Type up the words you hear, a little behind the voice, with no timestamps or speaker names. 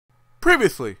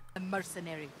Previously. A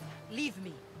mercenary. Leave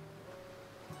me.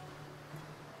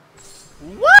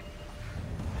 What?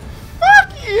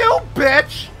 Fuck you,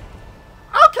 bitch!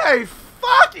 Okay,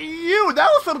 fuck you! That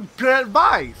was some good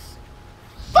advice.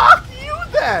 Fuck you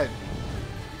then!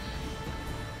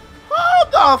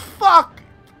 Hold the fuck!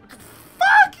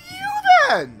 Fuck you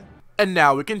then! And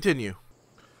now we continue.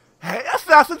 Hey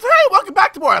Assassins, hey! Welcome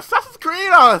back to more Assassin's Creed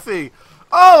Odyssey!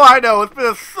 Oh, I know, it's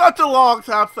been such a long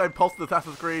time since I posted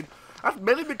Assassin's Creed. That's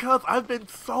mainly because I've been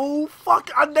so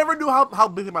I never knew how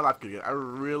busy my life could get. I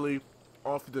really,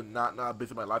 honestly did not know how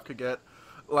busy my life could get.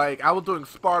 Like, I was doing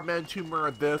Spartan, Tumor,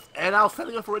 this, and I was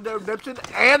setting up for Red Dead Redemption,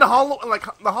 and the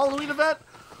Halloween event.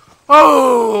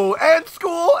 Oh, and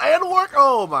school, and work.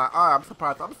 Oh my, I'm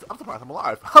surprised. I'm surprised I'm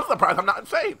alive. I'm surprised I'm not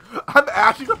insane. I'm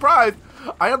actually surprised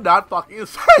I am not fucking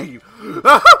insane.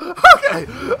 Okay,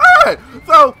 alright,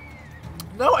 so,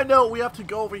 now I know we have to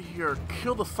go over here,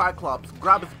 kill the Cyclops,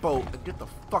 grab his boat, and get the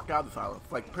fuck out of this island.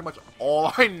 It's like pretty much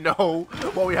all I know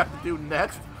what we have to do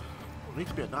next. We need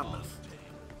to be anonymous.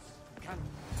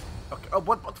 Okay, oh,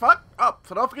 what the fuck? Oh,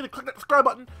 so don't forget to click that subscribe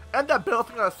button and that bell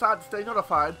thing on the side to stay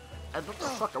notified. And what the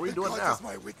fuck are we doing now? Is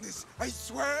my witness, I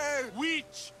swear!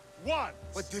 Which one?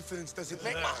 What difference does it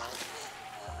make?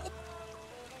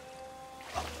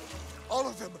 All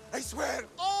of them! I swear,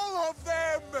 all of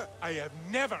them! I have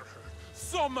never heard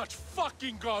so much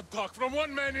fucking God talk from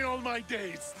one man in all my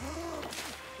days.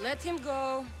 Let him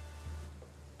go.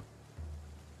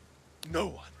 No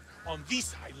one on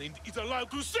this island is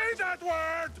allowed to say that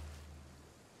word!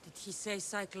 Did he say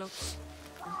Cyclops?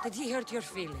 Did he hurt your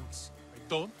feelings? I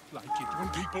don't like it when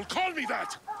people call me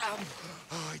that! Oh,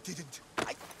 I didn't.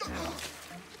 But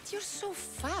you're so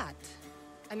fat.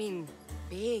 I mean,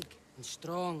 big and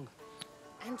strong.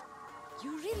 And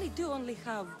you really do only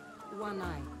have one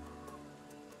eye.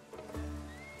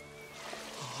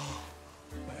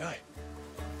 My eye.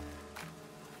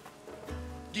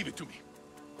 Give it to me.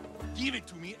 Give it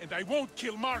to me and I won't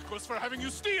kill Marcos for having you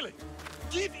steal it!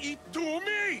 Give it to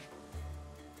me!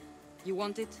 You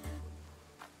want it?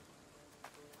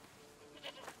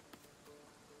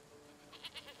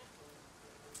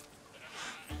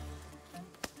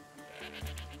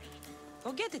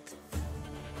 Go get it.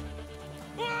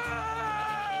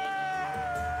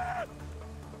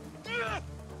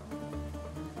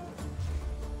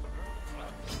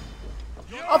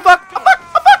 Oh fuck! I'm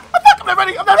not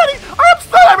ready! I'm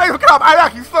still not ready for combat! I'm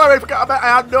actually still not ready for combat. I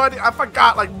have no idea. I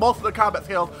forgot like most of the combat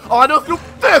skills. All I know is do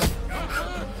this!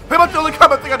 Pretty much the only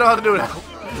combat thing I know how to do now.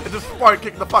 It's just Spartan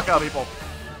kicking the fuck out of people.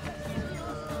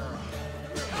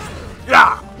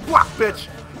 Yeah! Whack, bitch!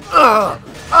 Ugh!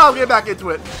 I'll get back into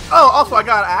it. Oh, also I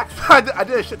got an axe. I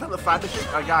did a shit ton of side missions.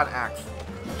 I got an axe.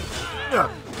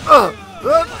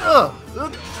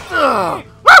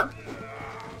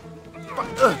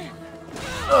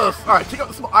 Alright, take out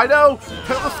the small. I know,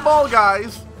 take out the small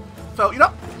guys. So you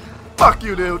know, fuck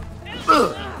you, dude.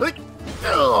 Power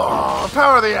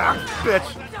of the axe,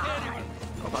 bitch.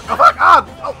 Oh fuck!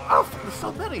 Oh, there's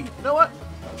so many. You know what?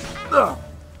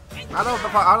 I don't know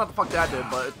what the fuck that did,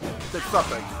 but it did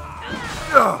something.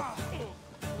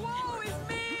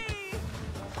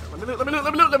 Let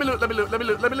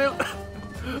me loot.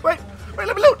 Wait,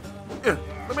 let me loot.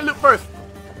 Let me loot first.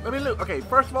 Okay,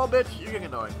 first of all, bitch, you're getting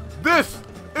annoying. This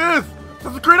is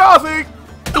Creed Odyssey.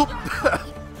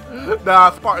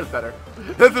 Nah, Spartan's better.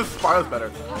 This is Spartan's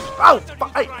better. Oh,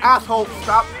 hey, asshole,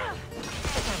 stop.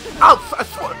 Ouch, I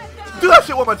swear. Do that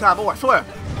shit one more time. Oh, I swear.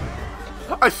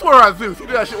 I swear on Zeus. You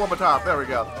do that shit one more time. There we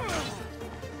go.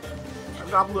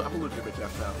 I'm looting your bitch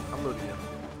ass now. I'm looting you.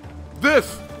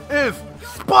 This is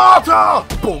Sparta!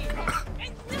 Bonk!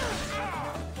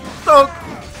 Dunk!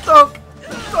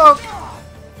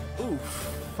 Ooh,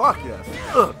 fuck yes.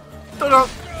 Dunk!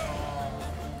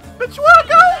 Bitch, you wanna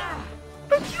go?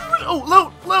 Bitch, you really— oh, loot!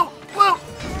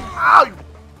 Ow, you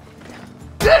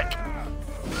dick!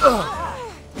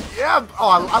 Yeah,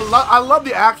 oh, I love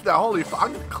the axe now. Holy fuck, I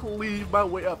can cleave my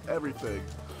way up everything.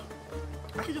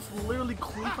 I can just literally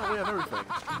cleave my way up everything.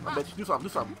 I bet you do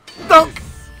something. Dunk!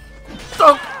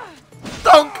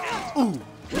 Ooh!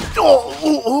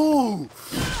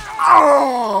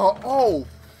 Oh! Oh!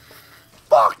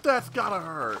 Fuck, that's gotta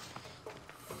hurt.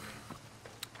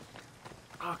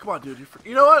 Oh, come on, dude.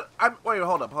 You know what? Wait,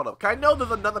 hold up. I know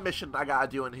there's another mission I gotta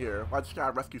do in here. I just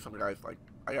gotta rescue some guys. Like,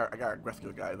 I gotta rescue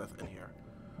a guy that's in here.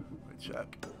 Let me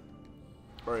check.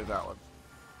 Where is that one?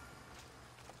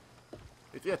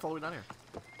 Yeah, it's all the way down here.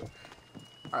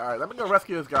 Alright, let me go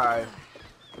rescue this guy.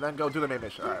 And then go do the main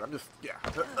mission. Alright, I'm just, yeah.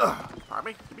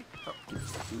 Pardon me? Oh,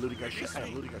 looting our shit. I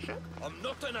am looting our shit. I'm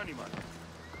not an animal.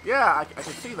 Yeah, I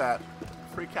can see that.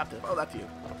 Free captive. Oh, that's you.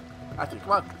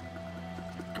 Come on.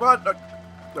 Come on.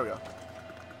 There we go.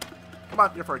 Come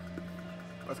on, you're free.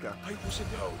 Let's go. I wasn't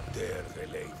out there, the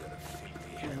later,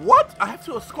 filthy. What? I have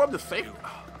to escort the safe?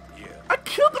 Yeah. I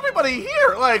killed everybody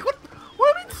here! Like, what do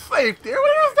you mean safety?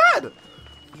 Everybody was dead!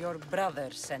 Your brother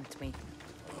sent me.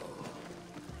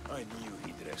 I knew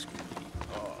he'd rescue me.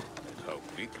 Oh, and how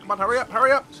quickly. Come on, hurry up,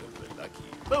 hurry up! So lucky.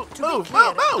 Move, To move, be clear,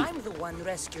 move, move! I'm the one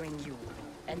rescuing you.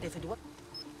 And if it What?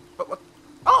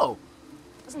 Oh!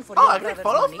 wasn't for Oh, your I can make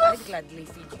brother's photos money, of I'd this? gladly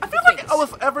feed you I the feel like face.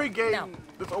 almost every game, Now,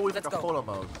 there's always like let's a go. photo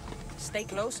mode. Stay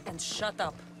close and shut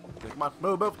up. Okay, come on,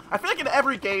 move, move. I feel like in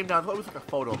every game now, there's always like a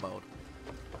photo mode.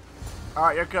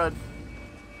 Alright, you're good.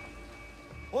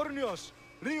 Ornios,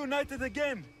 reunited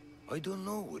again. I don't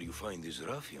know where you find these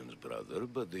ruffians, brother,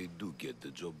 but they do get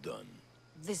the job done.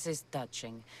 This is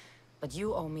touching, but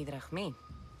you owe me drachmi.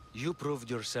 You proved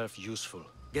yourself useful.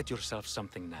 Get yourself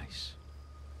something nice.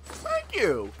 Thank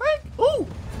you! Ooh!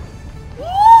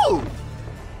 Ooh!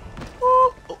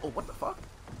 Ooh! Oh, what the fuck?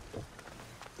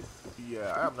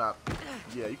 Yeah, I'm not...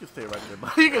 Yeah, you can stay right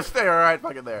there. You can stay right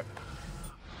fucking there.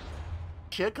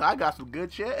 Shit, 'cause I got some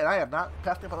good shit, and I have not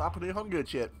passed up an opportunity on good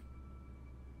shit.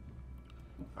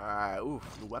 Alright, oof.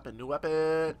 New weapon, new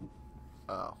weapon.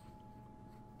 Oh.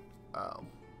 Oh.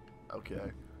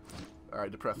 Okay.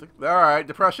 Alright, depressing. Alright,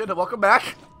 depression, welcome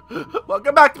back.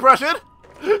 Welcome back, depression.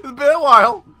 It's been a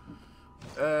while.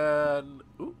 And...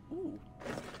 Ooh, ooh.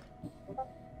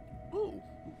 Ooh.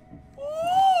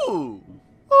 Ooh!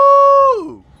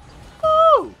 Ooh!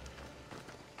 Ooh!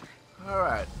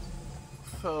 Alright.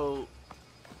 So...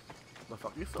 The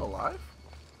fuck, you still alive?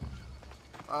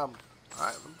 Alright,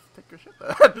 let me take your shit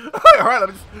then. Alright,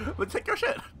 let me take your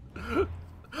shit.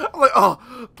 I'm like,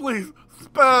 oh, please,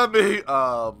 spam me.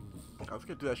 I was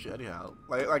gonna do that shit anyhow.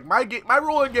 Like my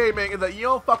rule in gaming is that you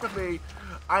don't fuck with me,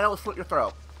 I don't slit your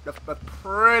throat. That's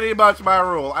pretty much my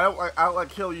rule. I don't like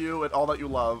kill you and all that you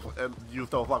love, and you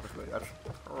don't fuck with me. That's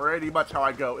pretty much how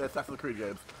I go in Assassin's Creed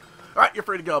games. Alright, you're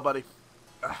free to go, buddy.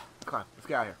 Come on, let's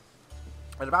get out of here.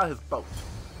 And about his boat.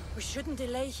 We shouldn't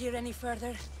delay here any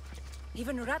further.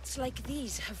 Even rats like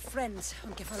these have friends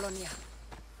on Kefalonia.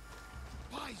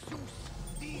 By Zeus,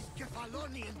 these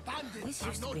Kefalonian bandits This are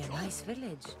used to no be a joke. nice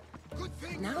village. Good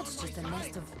thing Now you're it's on just a my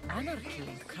nest side. of anarchy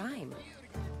and crime.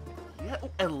 Yeah,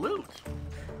 ooh, and loot.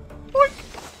 Boink.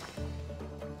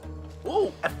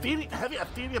 Ooh, heavy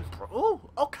Athenian pro. Ooh,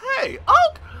 okay.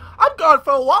 Oh, I'm gone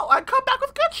for a while. I come back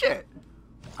with good shit.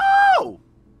 Oh.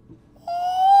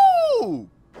 Ooh.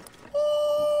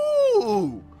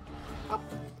 Ooh.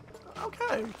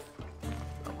 Okay.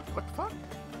 What the fuck?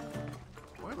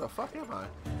 Where the fuck am I?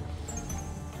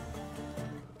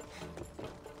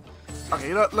 Okay,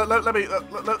 you know, let me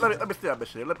see that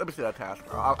mission. Let me see that task.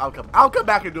 I'll come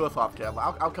back and do a soft cam.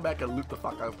 I'll come back and loot the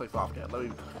fuck out of this soft cam. Let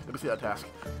me see that task.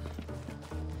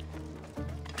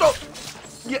 Oh,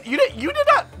 yeah, you did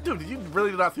not, dude. Did you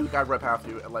really not see the guy right past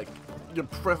you and like your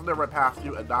prisoner right past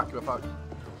you and knock you the fuck?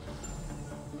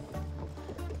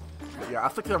 But yeah, I'll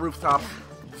stick to the rooftop.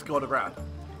 Just go on the ground.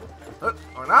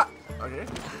 Or not? Okay.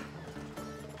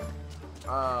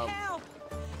 Help!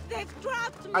 They've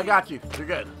trapped me! I got you. You're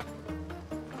good.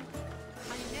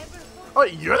 I never thought... Oh,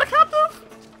 you're the captain?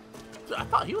 Dude, I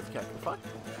thought he was the captain. Fuck.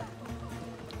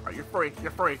 Alright, you're free.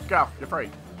 You're free. Go. You're free.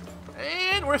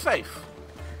 And we're safe.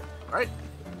 Right?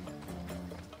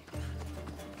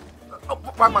 Oh,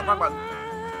 wrong one.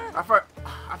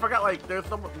 I forgot, like, there's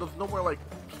no more, like,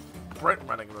 sprint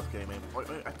running in this game.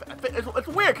 I think it's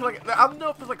weird, because, like, I don't know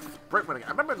if there's, like, sprint running. I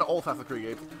remember in the old Assassin's Creed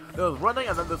games, there was running,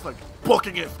 and then there's, like,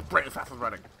 booking it, sprint Assassin's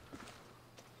running.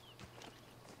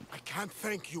 I can't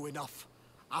thank you enough.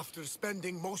 After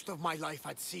spending most of my life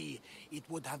at sea, it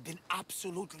would have been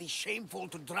absolutely shameful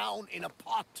to drown in a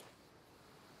pot.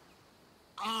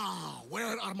 Ah,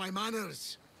 where are my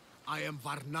manners? I am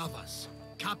Varnavas,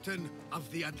 captain of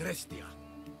the Adrestia.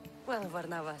 Well,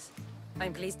 Varnavas,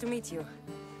 I'm pleased to meet you.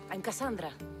 I'm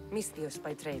Kassandra, Misthios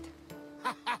by trade.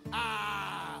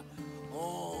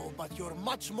 Oh, but you're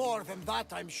much more than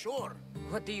that, I'm sure.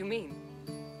 What do you mean?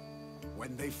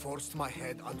 When they forced my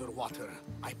head underwater,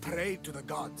 I prayed to the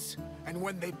gods. And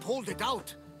when they pulled it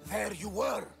out, there you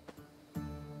were.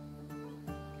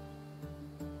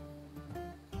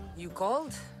 You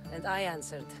called, and I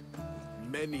answered.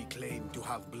 Many claim to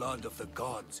have blood of the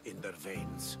gods in their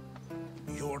veins.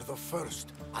 You're the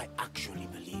first I actually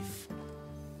believe.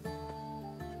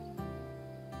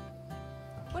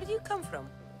 Where do you come from?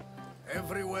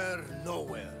 Everywhere,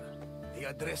 nowhere. The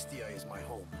Adrestia is my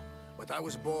home. But I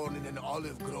was born in an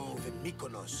olive grove in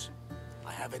Mykonos.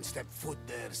 I haven't stepped foot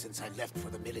there since I left for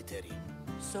the military.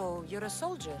 So, you're a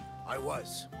soldier? I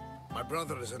was. My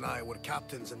brothers and I were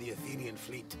captains in the Athenian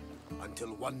fleet.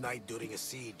 Until one night during a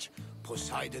siege,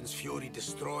 Poseidon's fury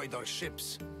destroyed our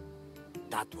ships.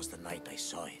 That was the night I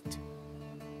saw it.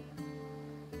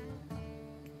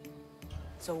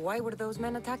 So why were those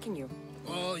men attacking you?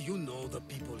 Oh, you know the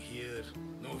people here.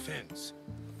 No offense.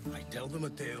 I tell them a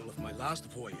tale of my last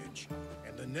voyage,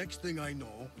 and the next thing I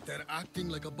know, they're acting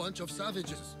like a bunch of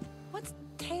savages. What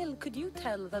tale could you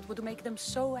tell that would make them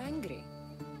so angry?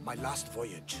 My last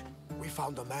voyage, we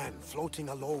found a man floating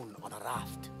alone on a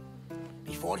raft.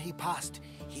 Before he passed,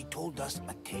 he told us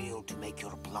a tale to make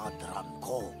your blood run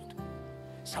cold.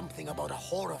 Something about a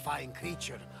horrifying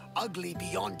creature, ugly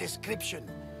beyond description.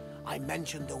 I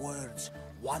mentioned the words,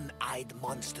 one-eyed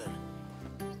monster.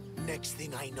 Next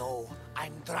thing I know,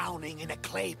 I'm drowning in a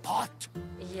clay pot.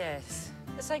 Yes,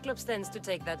 the Cyclops tends to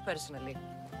take that personally.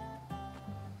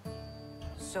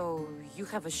 So, you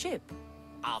have a ship?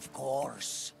 Of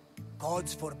course.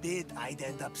 Gods forbid I'd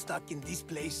end up stuck in this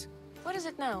place. What is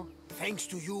it now? Thanks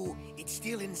to you, it's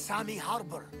still in Sami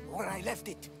Harbor, where I left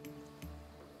it.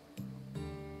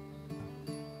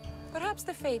 Perhaps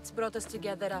the fates brought us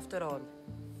together after all.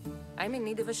 I'm in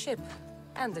need of a ship,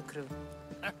 and a crew.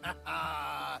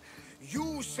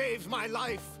 You saved my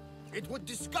life. It would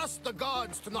disgust the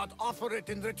gods to not offer it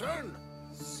in return.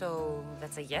 So,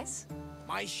 that's a yes?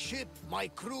 My ship, my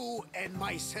crew, and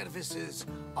my services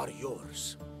are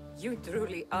yours. You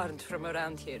truly aren't from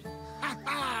around here. Ha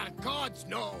ha! Gods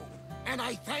know! And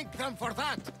I thank them for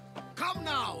that! Come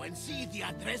now and see the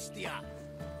Adrestia!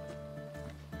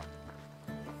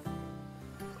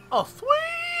 Oh,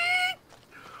 sweet!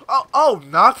 Oh,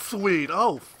 not sweet.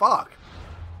 Oh, fuck.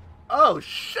 Oh,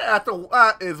 shit.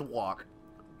 That is walk.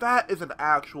 That is an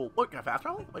actual... Wait, can I fast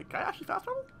travel? Wait, can I actually fast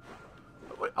travel?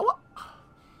 Wait, what?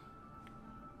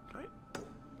 Can I?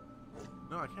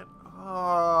 No, I can't.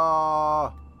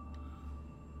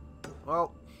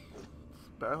 Well, it's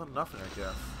better than nothing, I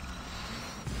guess.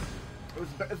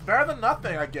 It's better than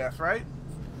nothing, I guess, right?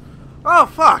 Oh,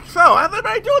 fuck. So, how's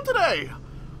everybody doing today?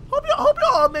 Hope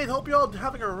you all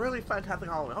having a really fantastic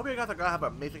Halloween. Hope you guys are gonna have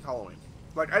an amazing Halloween.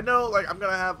 Like, I know, like, I'm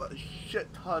gonna have a shit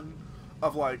ton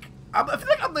of, like... I feel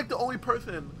like I'm, like, the only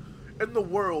person in the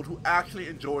world who actually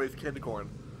enjoys candy corn.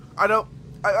 I don't...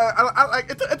 I like...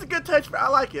 It's a good taste for me. I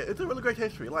like it. It's a really great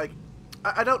taste for me. Like,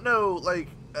 I don't know, like...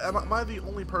 Am I the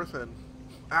only person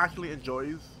actually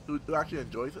enjoys... Who actually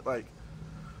enjoys it? Like...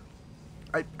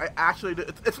 I actually do.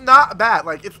 It's not bad.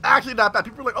 Like, it's actually not bad.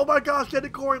 People are like, oh my gosh, candy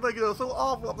corn, like, you know, so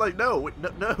awful. I'm like, no.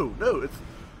 It's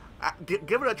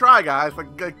give it a try, guys.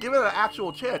 Like, give it an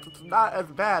actual chance. It's not as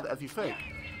bad as you think.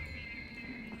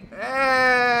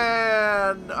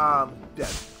 And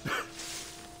dead.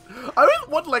 I always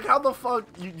wonder, like, how the fuck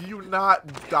you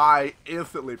not die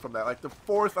instantly from that? Like, the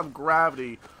force of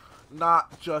gravity,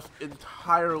 not just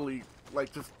entirely,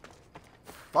 like, just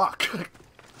fuck.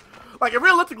 Like,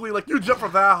 realistically, like, you jump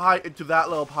from that height into that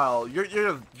little pile, you're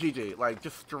just GG. Like,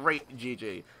 just straight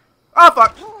GG. Oh,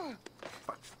 fuck!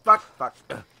 Fuck.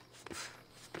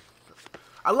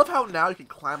 I love how now you can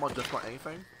climb on just about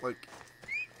anything. Like,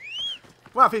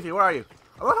 come on, Fifi, where are you?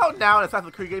 I love how now in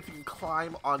Assassin's Creed games you can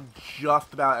climb on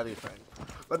just about anything.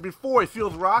 Like, before, it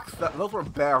feels rocks, those were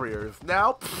barriers.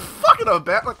 Now, fucking a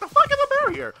barrier. Like, the fuck is a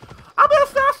barrier? I'm an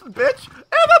assassin, bitch!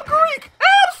 And I'm Greek! And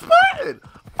I'm Spartan!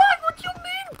 Fuck, what you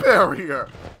mean, barrier?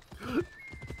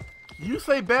 You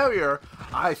say barrier,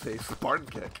 I say Spartan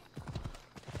kick.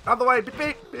 Out of the way, beep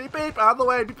beep, beep beep, out of the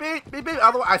way, beep beep, beep beep, out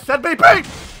of the way. I said beep beep!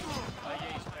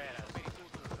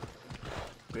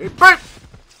 Beep beep!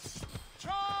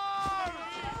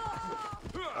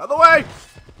 Out of the way!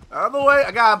 Out of the way,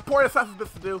 I got important assassin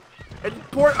business to do.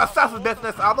 Important assassin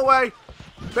business, out of the way!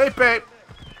 Beep beep!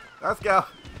 Let's go.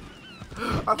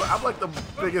 I'm like the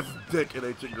biggest dick in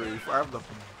ancient Greece. I'm the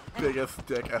biggest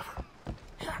dick ever.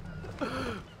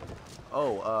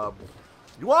 Oh,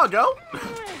 you wanna go?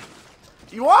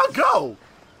 You wanna go?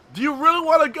 Do you really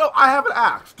wanna go? I have an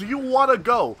axe. Do you wanna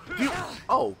go? Do you...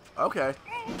 Oh, okay.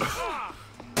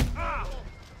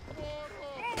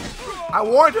 I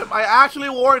warned him. I actually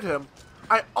warned him.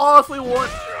 I honestly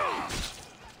warned him.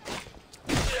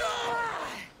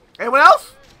 Anyone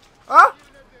else? Huh?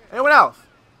 Anyone else?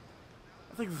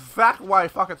 That's exactly why I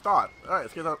fucking thought. Alright,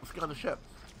 let's get on the ship.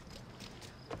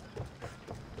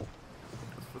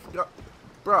 Let's go.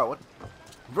 Bro, what?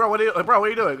 Bro, what are you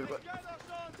doing?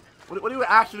 What are you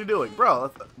actually doing?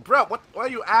 Bro, what are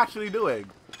you actually doing?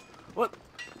 What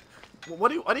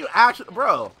are you actually,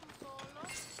 bro?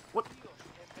 What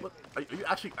are you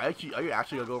actually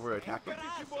gonna go over and attack them?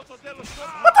 What the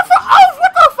fuck? Oh,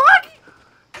 what the fuck?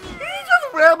 He's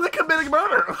just randomly committing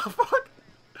murder. What the fuck?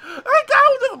 That guy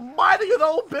was just minding his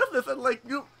own business and like,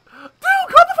 you... Dude,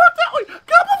 come the fuck down! Wait, come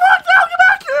the fuck down! Get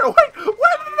back here! Wait,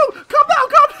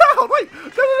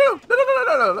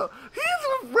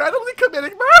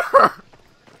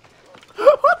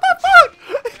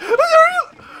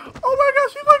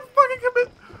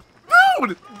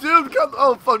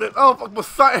 fucking, oh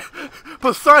fuck,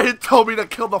 Poseidon told me to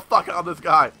kill the fuck out of this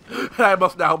guy, and I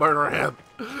must now murder him.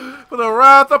 For the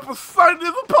wrath of Poseidon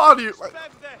is upon you. Like,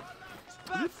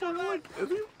 is he for real? Like, is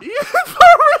he is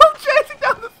for real chasing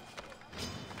down this?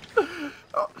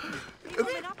 Oh,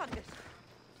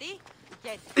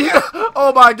 yeah.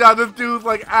 Oh my god, this dude's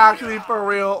like actually for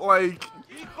real. Like,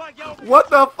 what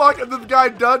the fuck has this guy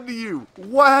done to you?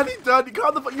 What has he done?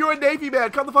 You're a Navy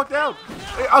man. Calm the fuck down.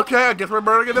 Okay, I guess we're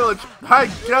murdering a village. I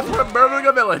guess we're murdering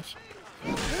a village.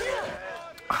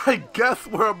 I guess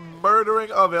we're murdering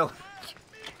a village.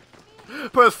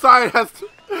 Poseidon has to,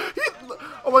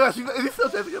 oh my gosh, is he still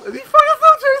chasing him? Is he fucking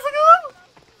still chasing him?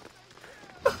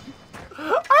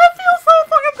 I feel so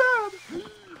fucking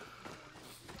bad.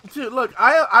 Dude, look,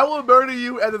 I will murder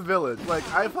you at this village. Like,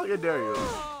 I fucking dare you.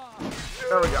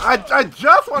 There we go. I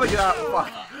just want to get out.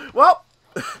 Fuck. Well,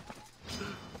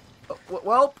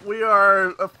 well, we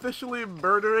are officially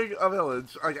murdering a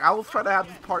village. Like, I was trying to have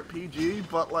this part PG,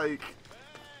 but like,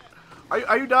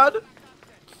 are you done?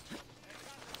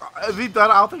 Is he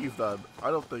done? I don't think he's done. I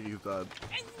don't think he's done.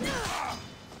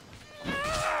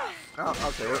 Oh,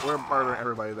 okay, we're murdering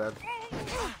everybody then.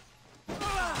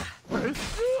 He's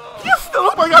still,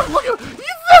 oh my god, look at him!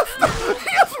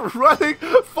 He's running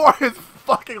for his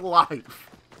fucking life.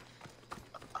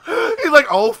 He's like,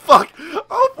 oh fuck!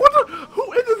 Oh, what the?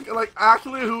 Who is this? Like,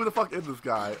 actually, who the fuck is this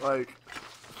guy? Like,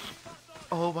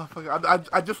 oh my fucking!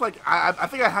 I just like, I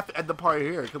think I have to end the party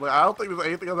here because like I don't think there's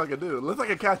anything else I can do. Unless I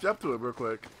can catch up to him real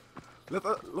quick.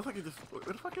 Looks like he just. Where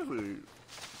the fuck is he?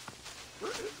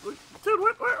 Dude,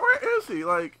 where is he?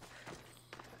 Like,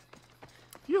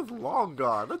 he is long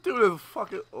gone. That dude is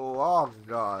fucking long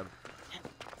gone.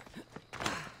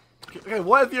 Okay,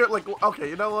 what is your, like, okay,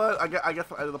 you know what? I guess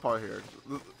I'll end the part here.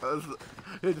 This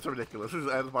is just ridiculous. This is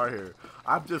the end of the part here.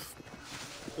 I'm just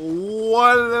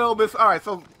one little miss. Alright,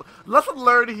 so lesson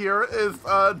learned here is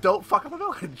don't fuck up a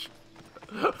village.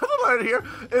 Lesson learned here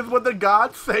is when the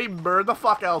gods say burn the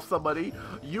fuck out of somebody,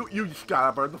 you just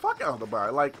gotta burn the fuck out of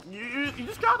them. Like, you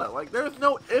just gotta. Like, there's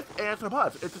no ifs, ands, or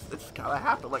buts. It's just gotta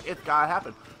happen. Like, it's gotta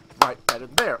happen right then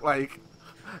and there. Like,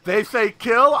 they say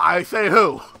kill, I say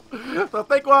who. So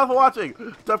thank you all for watching.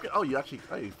 Oh, you actually,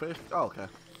 hey, you finished? Oh, okay.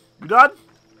 You done?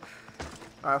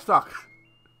 Alright, I'm stuck.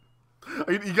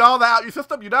 You got all that out of your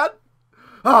system? You done?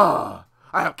 Ah,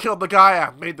 I have killed the guy. I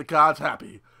have made the gods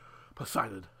happy.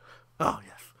 Poseidon. Oh,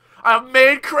 yes. I have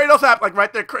made Kratos happy. Like,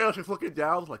 right there, Kratos is looking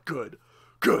down. Like, good.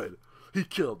 Good. He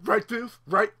killed. Right, Zeus?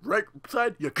 Right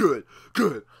side? Yeah, good.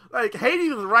 Good. Like,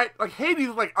 Hades is right. Like, Hades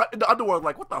is, like, in the underworld.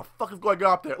 Like, what the fuck is going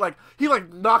on up there? Like, he's,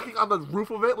 like, knocking on the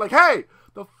roof of it. Like, hey,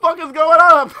 the fuck is going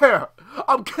on up there?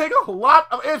 I'm killing a lot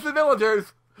of innocent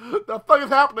villagers. The fuck is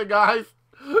happening, guys?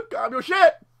 Calm your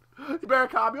shit. You better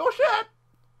calm your shit.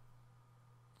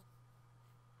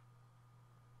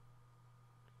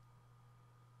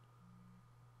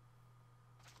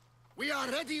 We are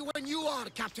ready when you are,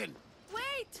 Captain.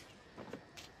 Wait!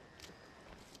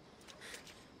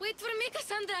 Wait for me,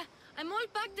 Kassandra. I'm all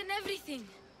packed and everything.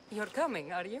 You're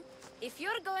coming, are you? If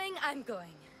you're going, I'm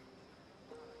going.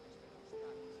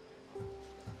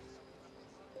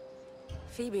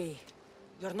 Phoebe,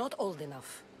 you're not old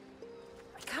enough.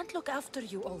 I can't look after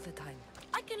you all the time.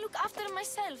 I can look after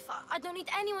myself. I don't need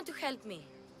anyone to help me.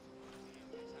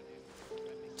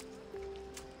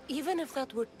 Even if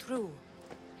that were true,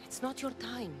 it's not your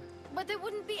time. But there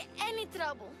wouldn't be any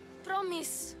trouble.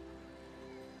 Promise.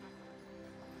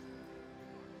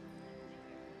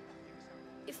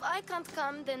 If I can't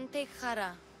come, then take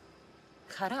Hara.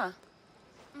 Hara?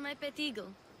 My pet eagle.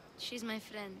 She's my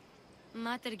friend.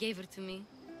 Mater gave her to me.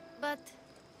 But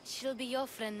she'll be your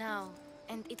friend now.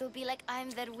 And it'll be like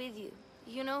I'm there with you.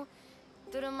 You know,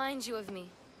 to remind you of me.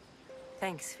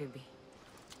 Thanks, Phoebe.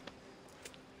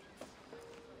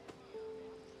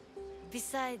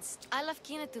 Besides, I love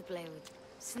Kina to play with,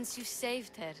 since you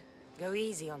saved her. Go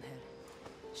easy on her.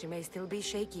 She may still be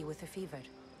shaky with a fever.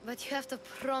 But you have to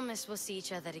promise we'll see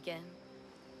each other again.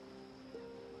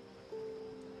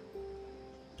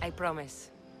 I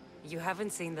promise. You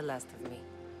haven't seen the last of me.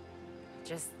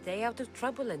 Just stay out of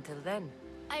trouble until then.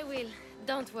 I will.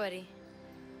 Don't worry.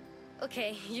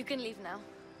 Okay, you can leave now.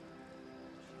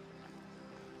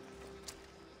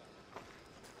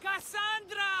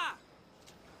 Kassandra!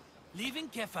 Leaving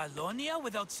Kefalonia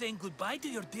without saying goodbye to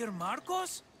your dear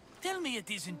Marcos? Tell me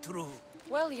it isn't true.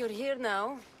 Well, you're here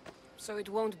now, so it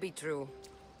won't be true.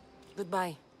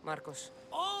 Goodbye, Marcos.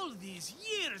 All these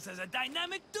years as a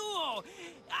dynamic duo!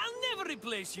 I'll never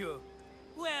replace you!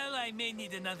 Well, I may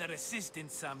need another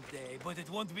assistant someday, but it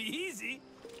won't be easy.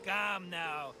 Come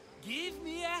now, give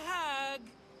me a hug.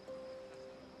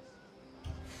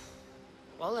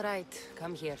 All right,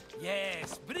 come here.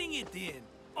 Yes, bring it in.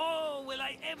 Oh, will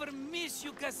I ever miss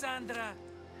you, Kassandra?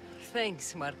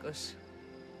 Thanks, Marcos.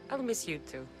 I'll miss you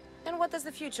too. And what does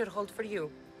the future hold for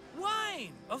you?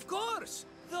 Wine, of course.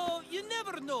 Though you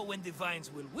never know when the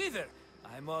vines will wither.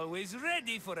 I'm always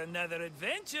ready for another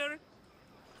adventure.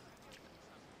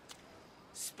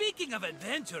 Speaking of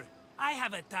adventure, I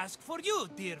have a task for you,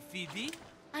 dear Phoebe.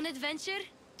 An adventure?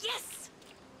 Yes!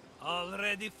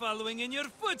 Already following in your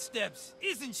footsteps,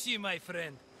 isn't she, my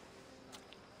friend?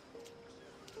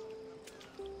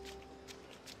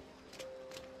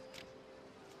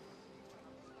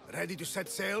 Ready to set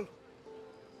sail?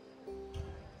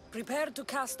 Prepare to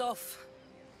cast off.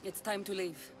 It's time to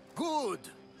leave. Good!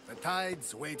 The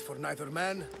tides wait for neither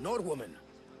man nor woman.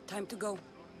 Time to go.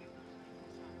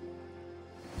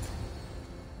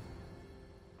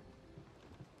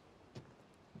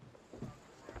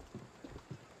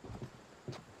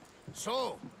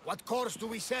 So, what course do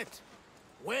we set?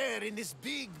 Where in this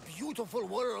big, beautiful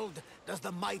world does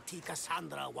the mighty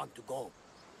Kassandra want to go?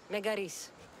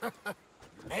 Megaris.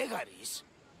 Megaris?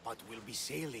 But we'll be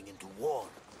sailing into war.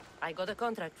 I got a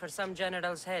contract for some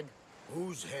general's head.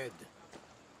 Whose head?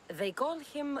 They call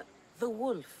him the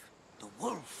Wolf. The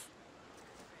wolf?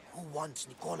 Who wants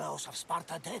Nikolaos of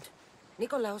Sparta dead?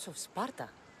 Nikolaos of Sparta.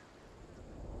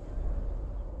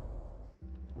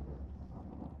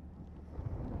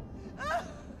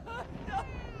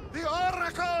 The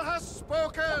Oracle has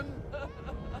spoken!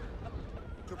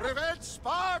 To prevent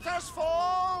Sparta's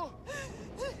fall,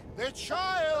 the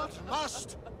child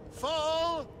must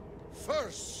fall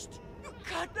first. You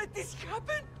can't let this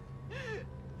happen!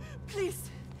 Please,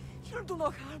 he'll do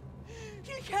no harm.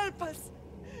 He'll help us.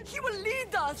 He will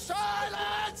lead us.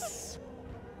 Silence!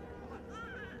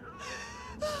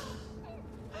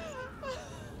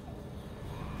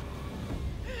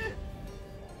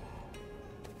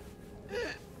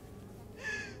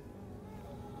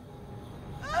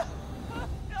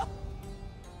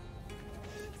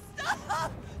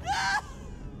 Stop! No!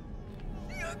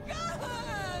 You can't!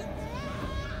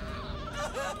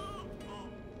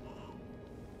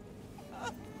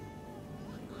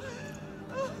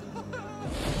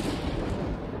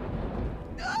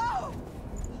 No!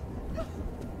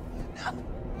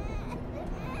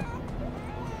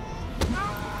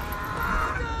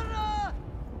 No! No!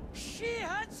 She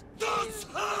has Dance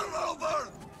her over!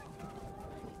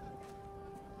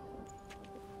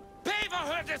 Pay for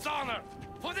her dishonor!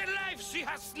 For the life she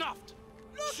has snuffed!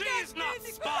 Look She at is me, not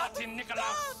Nikolaos! Spartan,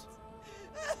 Nikolaos!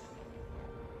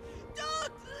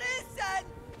 Don't listen!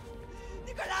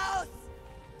 Nikolaos!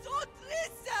 Don't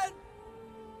listen!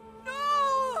 No!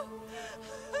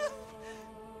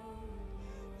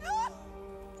 No!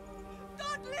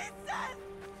 Don't listen!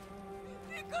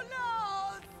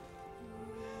 Nikolaos!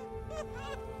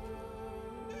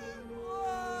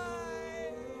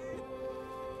 Why?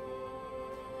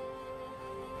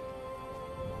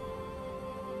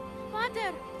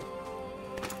 Father!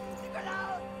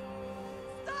 Nikolaos!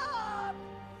 Stop!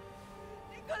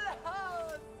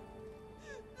 Nikolaos!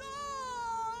 No!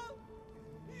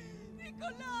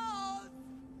 Nikolaos!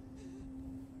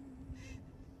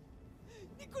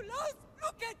 Nikolaos,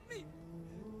 look at me!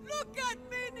 Look at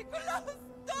me, Nikolaos!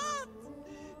 Don't!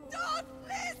 Don't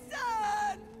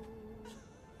listen!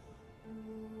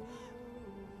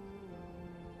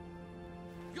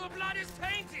 Your blood is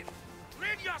tainted!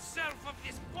 Rid yourself of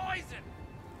this poison!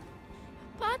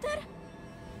 Pater?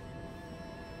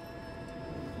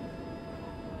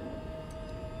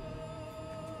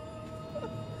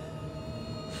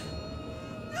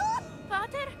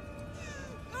 Pater?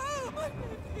 Oh, my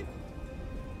baby!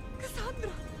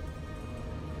 Kassandra!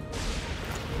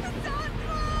 Kassandra!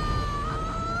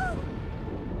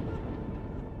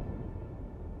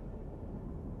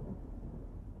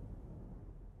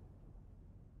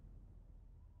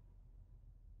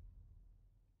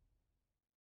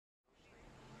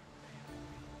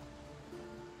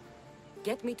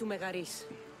 Get me to Megaris.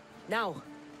 Now.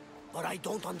 But I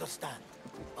don't understand.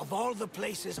 Of all the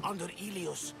places under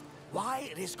Ilios,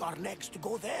 why risk our necks to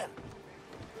go there?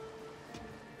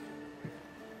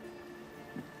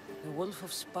 The Wolf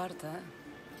of Sparta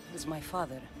is my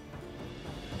father.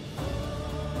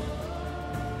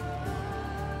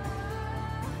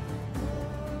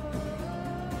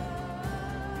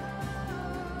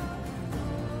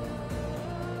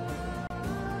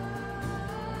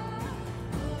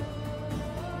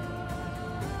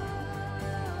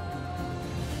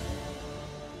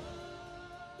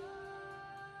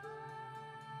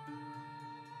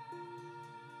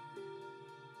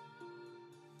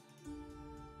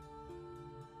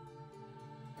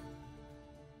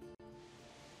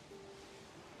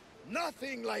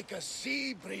 nothing like a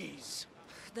sea breeze.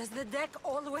 Does the deck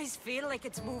always feel like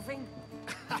it's moving?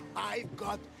 I've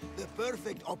got the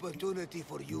perfect opportunity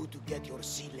for you to get your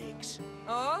sea legs.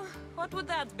 Oh? What would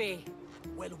that be?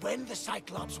 Well, when the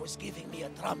Cyclops was giving me a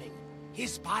drumming,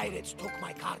 his pirates took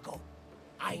my cargo.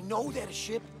 I know their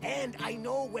ship, and I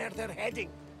know where they're heading.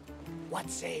 What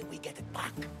say we get it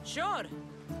back? Sure.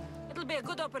 It'll be a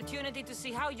good opportunity to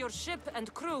see how your ship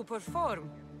and crew perform.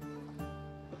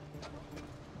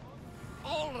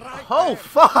 All right. Oh then.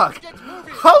 fuck! Get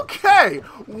moving. Okay!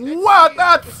 Wow,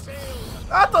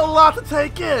 that's a lot to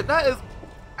take in. That is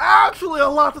actually a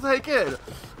lot to take in.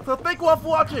 So thank you all for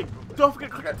watching. Don't forget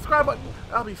to click that subscribe button.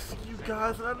 I'll be seeing you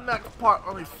guys in the next part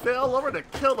when we sail over to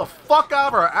kill the fuck out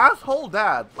of our asshole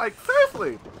dad. Like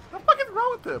seriously, what the fuck is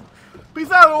wrong with him?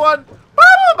 Peace out, everyone.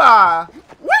 Bye bye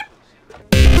bye.